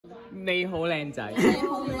你好靚仔。你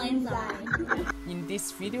好靚仔。 In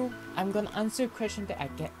this video, I'm gonna answer a question that I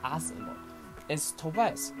get asked a lot. It's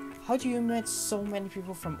Tobias, how do you meet so many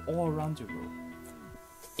people from all around the world?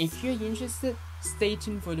 If you're interested, stay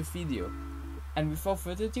tuned for the video. And without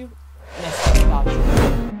further ado, let's start.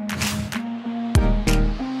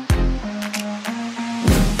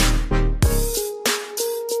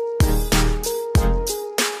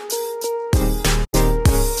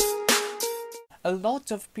 A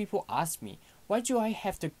lot of people ask me, why do I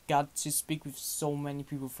have the guts to speak with so many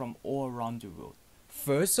people from all around the world?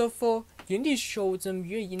 First of all, you need to show them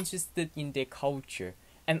you're interested in their culture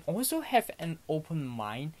and also have an open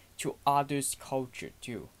mind to others' culture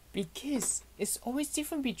too. Because it's always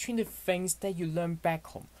different between the things that you learn back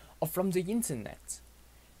home or from the internet,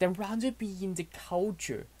 than rather be in the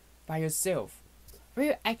culture by yourself, where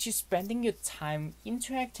you're actually spending your time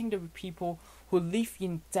interacting with people who live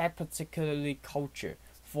in that particular culture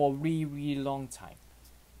for a really long time.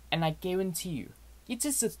 And I guarantee you, it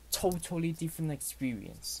is a totally different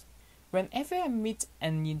experience. Whenever I meet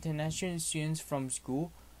an international student from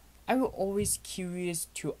school, I will always curious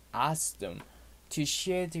to ask them to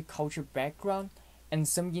share their cultural background and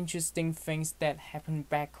some interesting things that happen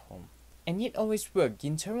back home. And it always works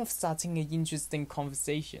in terms of starting an interesting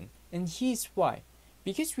conversation. And here's why.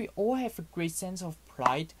 Because we all have a great sense of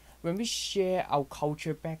pride when we share our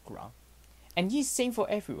culture background. And it's same for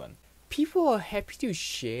everyone. People are happy to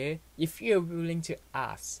share if you're willing to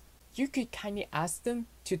ask. You could kindly ask them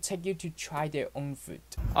to take you to try their own food.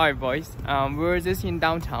 Alright boys, we're just in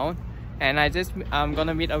downtown and I'm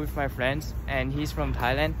gonna meet up with my friends and he's from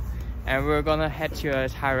Thailand and we're gonna head to a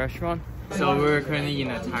Thai restaurant. So we're currently in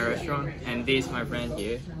a Thai restaurant and this is my friend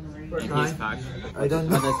here and he's Park. I don't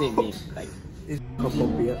What know. does it mean? Like It's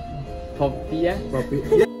Popia. Popia?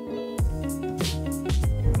 Popia.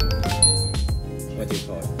 What do you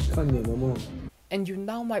call it? ข้าวเหนียวมะม่วง And you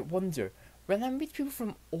now might wonder, when I meet people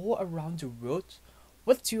from all around the world,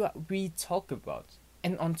 what do we talk about?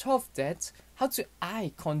 And on top of that, how do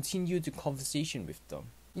I continue the conversation with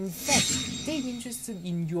them? In fact, they're interested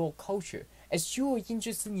in your culture as you are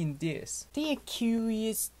interested in theirs. They are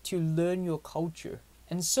curious to learn your culture.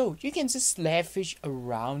 And so, you can just lavish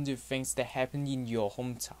around the things that happen in your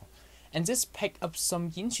hometown and just pick up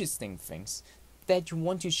some interesting things that you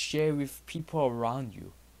want to share with people around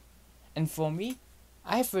you. And for me,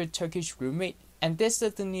 I have a Turkish roommate, and there's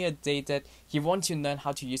certainly a day that he wants to learn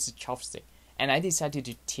how to use a chopstick, and I decided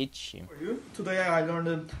to teach him. For you. Today I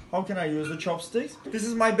learned how can I use the chopsticks. This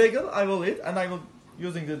is my bagel, I will eat, and I will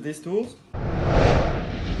using these tools.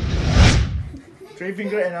 3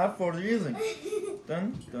 finger enough for the using.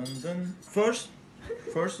 Dun, dun, dun. First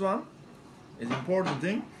one is important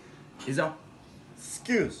thing is a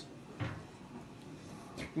skills.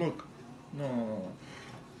 Look, no,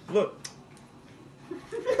 look.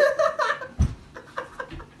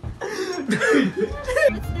 What's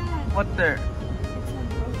that? What there? It's a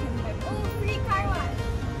broken leg. Oh, free car wash.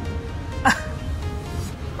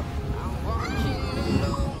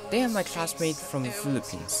 They are my classmates from the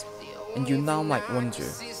Philippines, and you now might wonder,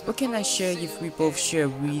 what can I share if we both share a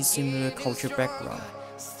really similar culture background?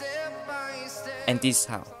 And this is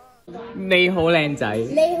how. 你好靚仔。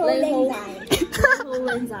你好靚仔。你好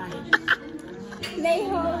靚仔。你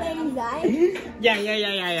好靚仔。 Yeah.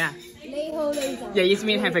 你好靚仔。 Yeah, it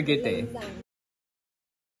means have a good day.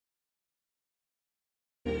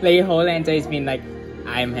 你好靚仔 is mean like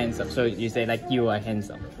I'm handsome, so you say like you are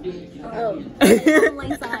handsome. Oh. 你好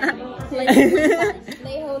靚仔。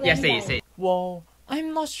你好靚仔。 Yeah, say. Well,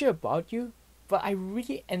 I'm not sure about you, but I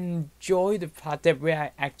really enjoy the part that where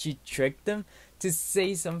I actually trick them to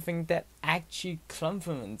say something that actually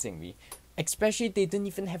complimenting me. Especially they don't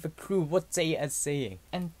even have a clue what they are saying.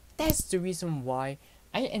 And that's the reason why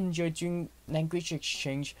I enjoy doing language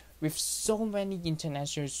exchange with so many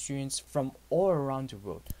international students from all around the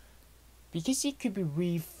world. Because it could be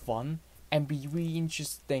really fun and be really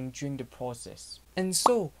interesting during the process. And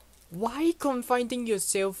so, why confining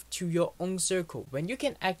yourself to your own circle when you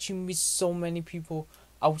can actually meet so many people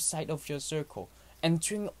outside of your circle and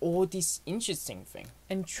doing all these interesting things?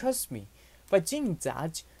 And trust me, by doing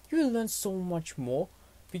that, you will learn so much more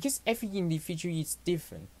because every individual is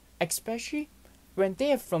different, especially when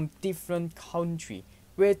they are from different country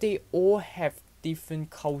where they all have different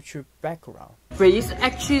culture background. Wait, it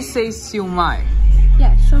actually says siu mai.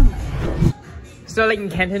 Yeah, 燒賣。 So like in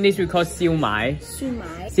Cantonese we call siu mai. 燒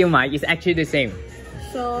賣。 Siu mai is actually the same.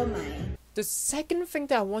 燒賣。 The second thing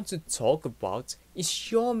that I want to talk about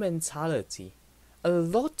is your mentality. A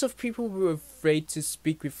lot of people were afraid to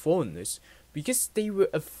speak with foreigners because they were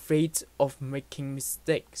afraid of making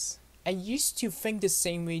mistakes. I used to think the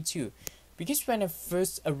same way too, because when I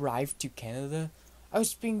first arrived to Canada, I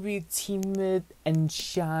was being really timid and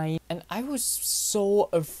shy, and I was so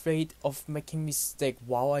afraid of making mistake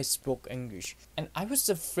while I spoke English, and I was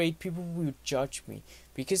afraid people would judge me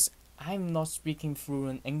because I'm not speaking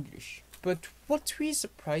fluent English. But what really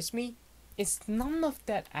surprised me is none of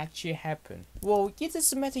that actually happened. Well, it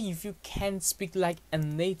doesn't matter if you can't speak like a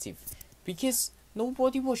native, because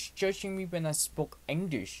nobody was judging me when I spoke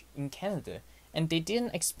English in Canada, and they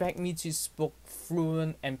didn't expect me to speak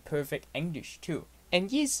fluent and perfect English too. And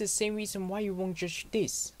it's the same reason why you won't judge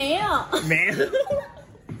this. 没有，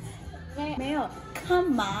没有，干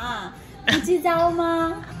嘛？不知道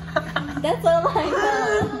吗？That's all I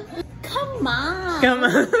know. Come on. Come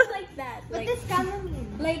on. Like that. What Like, does come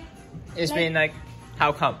mean? like, It's been like,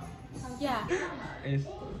 how come? yeah.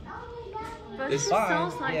 But It's she fine,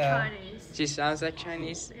 sounds like yeah. Chinese. She sounds like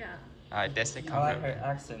Chinese. Yeah. That's the I like compliment. her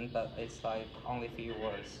accent, but it's like only few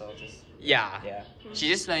words, so just Yeah. yeah, She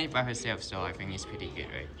just learned it by herself, so I think it's pretty good,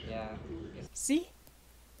 right? yeah. See?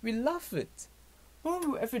 We love it. No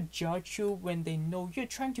one will ever judge you when they know you're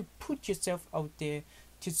trying to put yourself out there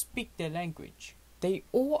to speak their language. They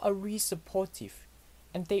all are really supportive,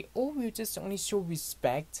 and they all will just only show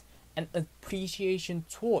respect and appreciation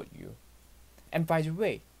toward you. And by the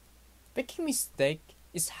way, making mistake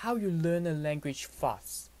is how you learn a language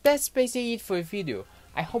fast. That's basically it for the video.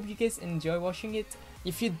 I hope you guys enjoy watching it.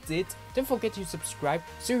 If you did, don't forget to subscribe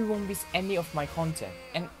so you won't miss any of my content.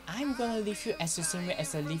 And I'm gonna leave you as the same way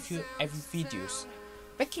as I leave you every videos,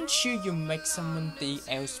 making sure you make someone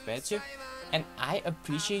else better. And I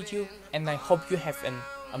appreciate you, and I hope you have an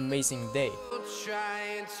amazing day.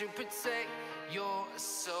 Trying to protect your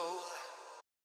soul.